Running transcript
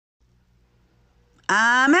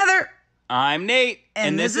I'm Heather. I'm Nate.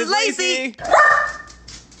 And this is Lacey.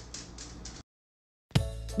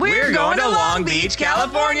 We're going to Long Beach,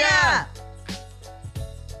 California.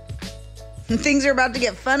 Things are about to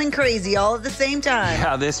get fun and crazy all at the same time.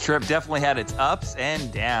 Yeah, this trip definitely had its ups and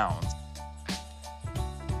downs.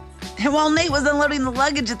 And while Nate was unloading the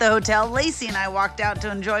luggage at the hotel, Lacey and I walked out to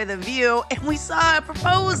enjoy the view, and we saw a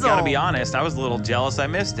proposal. Gotta be honest, I was a little jealous I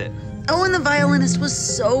missed it. Oh, and the violinist was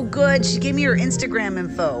so good. She gave me her Instagram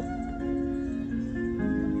info.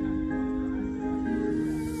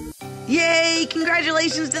 Yay!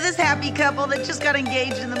 Congratulations to this happy couple that just got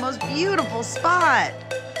engaged in the most beautiful spot.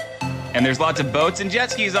 And there's lots of boats and jet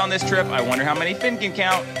skis on this trip. I wonder how many Finn can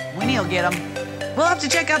count. Winnie'll get them. We'll have to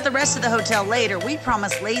check out the rest of the hotel later. We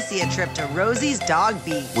promised Lacey a trip to Rosie's Dog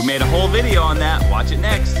Beach. We made a whole video on that. Watch it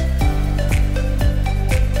next.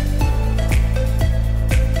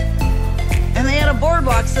 And they had a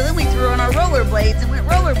boardwalk, so then we threw on our rollerblades and went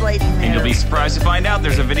rollerblading there. And you'll be surprised to find out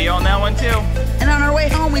there's a video on that one too. And on our way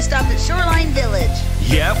home, we stopped at Shoreline Village.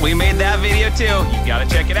 Yep, we made that video too. You gotta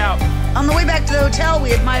check it out. On the way back to the hotel,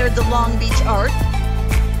 we admired the Long Beach art.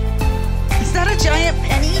 Is that a giant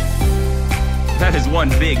penny? That is one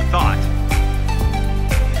big thought.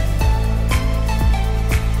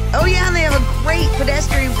 Oh yeah, and they have a great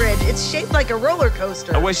pedestrian bridge. It's shaped like a roller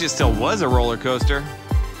coaster. I wish it still was a roller coaster.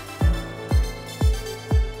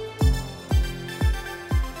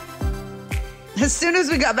 As soon as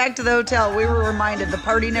we got back to the hotel, we were reminded the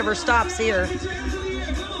party never stops here.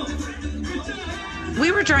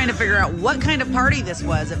 We were trying to figure out what kind of party this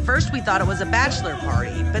was. At first, we thought it was a bachelor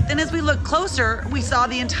party, but then as we looked closer, we saw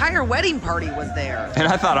the entire wedding party was there. And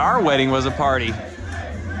I thought our wedding was a party.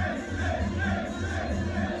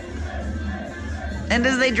 And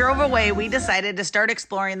as they drove away, we decided to start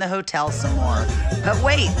exploring the hotel some more. But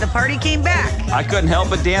wait, the party came back. I couldn't help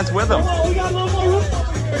but dance with them.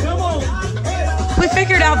 We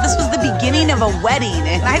figured out this was the beginning of a wedding,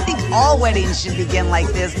 and I think all weddings should begin like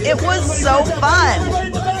this. It was so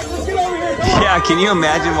fun. Yeah, can you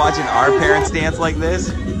imagine watching our parents dance like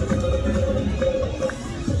this?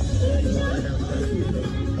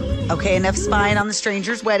 Okay, enough spying on the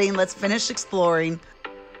stranger's wedding. Let's finish exploring.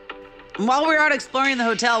 And while we were out exploring the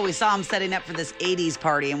hotel, we saw them setting up for this 80s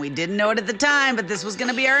party, and we didn't know it at the time, but this was going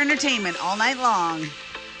to be our entertainment all night long.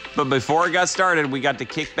 But before it got started, we got to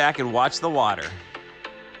kick back and watch the water.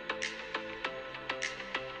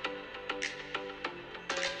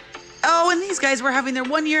 Oh, and these guys were having their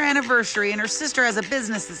 1-year anniversary, and her sister has a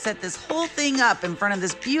business that set this whole thing up in front of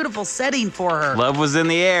this beautiful setting for her. Love was in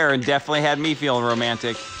the air and definitely had me feeling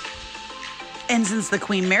romantic. And since the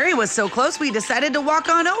Queen Mary was so close, we decided to walk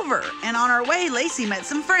on over. And on our way, Lacey met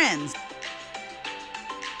some friends.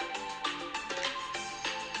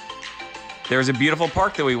 There was a beautiful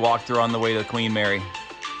park that we walked through on the way to Queen Mary.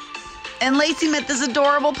 And Lacey met this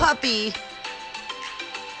adorable puppy.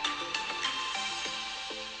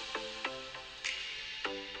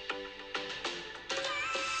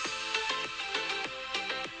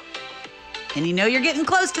 And you know you're getting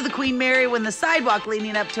close to the Queen Mary when the sidewalk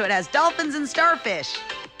leading up to it has dolphins and starfish.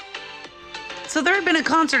 So there had been a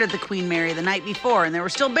concert at the Queen Mary the night before, and there were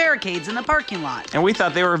still barricades in the parking lot. And we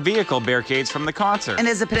thought they were vehicle barricades from the concert. And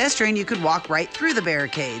as a pedestrian, you could walk right through the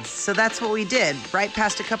barricades. So that's what we did, right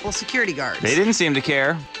past a couple of security guards. They didn't seem to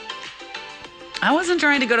care. I wasn't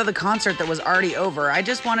trying to go to the concert that was already over. I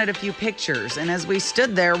just wanted a few pictures. And as we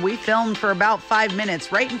stood there, we filmed for about 5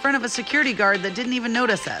 minutes right in front of a security guard that didn't even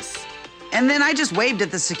notice us. And then I just waved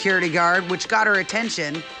at the security guard, which got her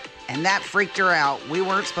attention. And that freaked her out. We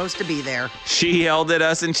weren't supposed to be there. She yelled at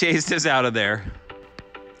us and chased us out of there.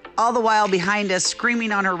 All the while behind us,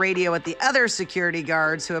 screaming on her radio at the other security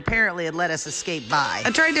guards who apparently had let us escape by.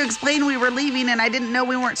 I tried to explain we were leaving and I didn't know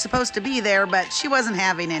we weren't supposed to be there, but she wasn't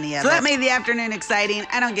having any of it. So that made the afternoon exciting.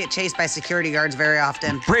 I don't get chased by security guards very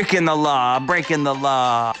often. Breaking the law, breaking the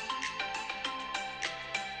law.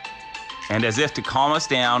 And as if to calm us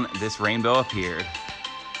down, this rainbow appeared.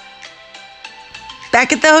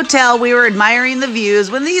 Back at the hotel, we were admiring the views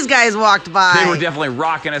when these guys walked by. They were definitely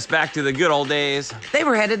rocking us back to the good old days. They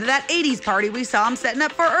were headed to that 80s party we saw them setting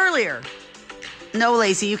up for earlier. No,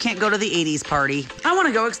 Lacey, you can't go to the 80s party. I want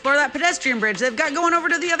to go explore that pedestrian bridge they've got going over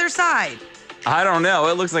to the other side. I don't know,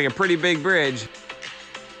 it looks like a pretty big bridge.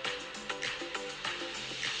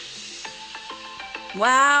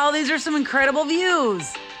 Wow, these are some incredible views.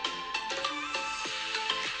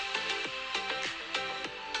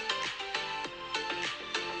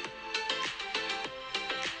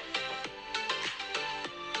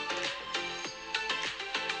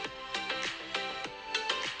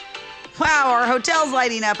 Wow, our hotel's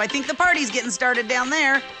lighting up. I think the party's getting started down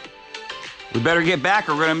there. We better get back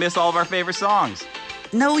or we're gonna miss all of our favorite songs.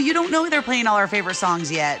 No, you don't know they're playing all our favorite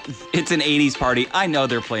songs yet. It's an 80s party. I know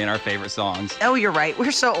they're playing our favorite songs. Oh, you're right.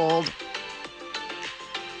 We're so old.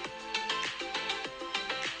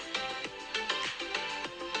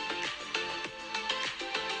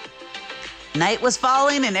 Night was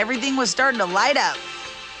falling and everything was starting to light up.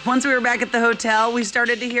 Once we were back at the hotel, we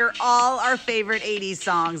started to hear all our favorite 80s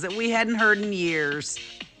songs that we hadn't heard in years.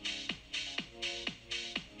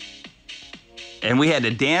 And we had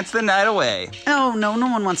to dance the night away. Oh, no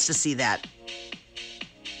one wants to see that.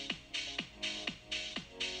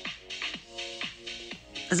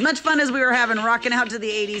 As much fun as we were having rocking out to the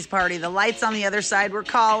 80s party, the lights on the other side were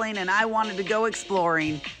calling and I wanted to go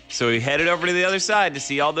exploring. So we headed over to the other side to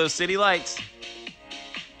see all those city lights.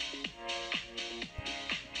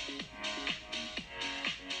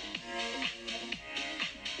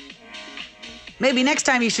 Maybe next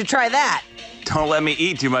time you should try that. Don't let me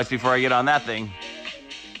eat too much before I get on that thing.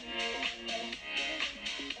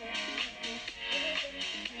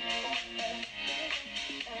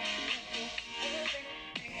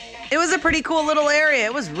 It was a pretty cool little area.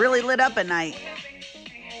 It was really lit up at night.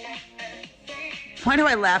 Why do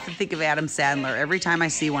I laugh and think of Adam Sandler every time I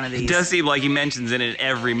see one of these? It does seem like he mentions it in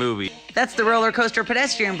every movie. That's the roller coaster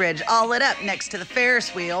pedestrian bridge, all lit up next to the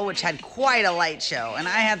Ferris wheel, which had quite a light show, and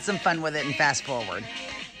I had some fun with it in Fast Forward.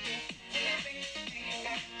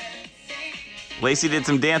 Lacey did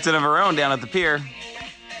some dancing of her own down at the pier.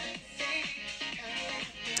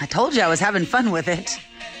 I told you I was having fun with it.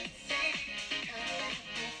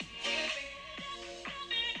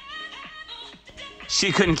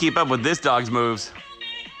 She couldn't keep up with this dog's moves.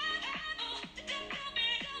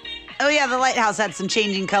 Oh yeah, the lighthouse had some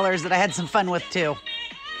changing colors that I had some fun with too.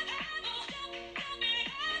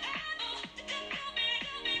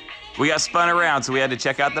 We got spun around, so we had to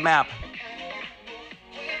check out the map.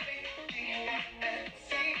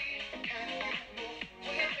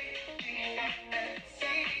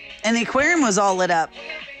 And the aquarium was all lit up.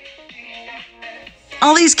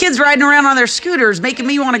 All these kids riding around on their scooters, making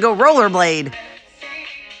me want to go rollerblade.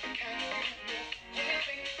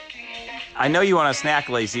 I know you want a snack,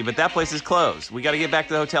 Lacey, but that place is closed. We got to get back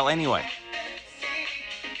to the hotel anyway.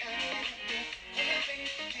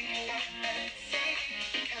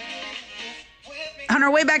 On our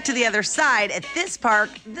way back to the other side, at this park,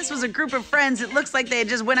 this was a group of friends. It looks like they had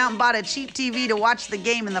just went out and bought a cheap TV to watch the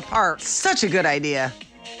game in the park. Such a good idea.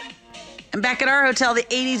 And back at our hotel, the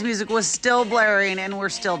 80s music was still blaring and we're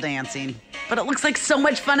still dancing. But it looks like so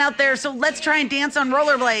much fun out there, so let's try and dance on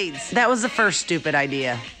rollerblades. That was the first stupid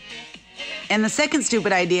idea. And the second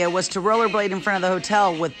stupid idea was to rollerblade in front of the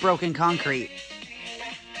hotel with broken concrete.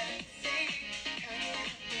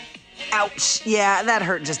 Ouch. Yeah, that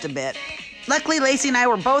hurt just a bit. Luckily, Lacey and I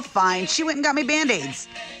were both fine. She went and got me Band-Aids.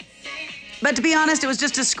 But to be honest, it was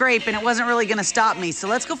just a scrape and it wasn't really going to stop me. So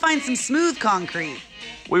let's go find some smooth concrete.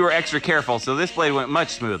 We were extra careful, so this blade went much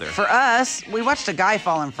smoother. For us, we watched a guy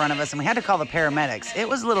fall in front of us and we had to call the paramedics. It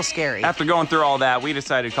was a little scary. After going through all that, we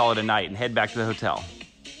decided to call it a night and head back to the hotel.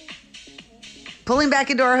 Pulling back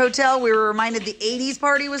into our hotel, we were reminded the 80s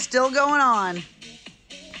party was still going on.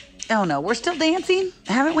 Oh no, we're still dancing?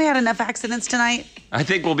 Haven't we had enough accidents tonight? I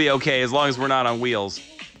think we'll be okay as long as we're not on wheels.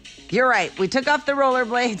 You're right. We took off the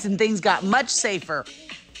rollerblades and things got much safer.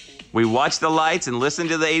 We watched the lights and listened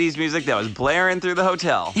to the 80s music that was blaring through the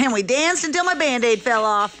hotel. And we danced until my Band-Aid fell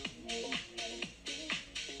off.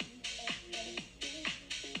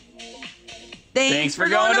 Thanks for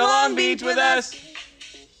going to Long Beach with us.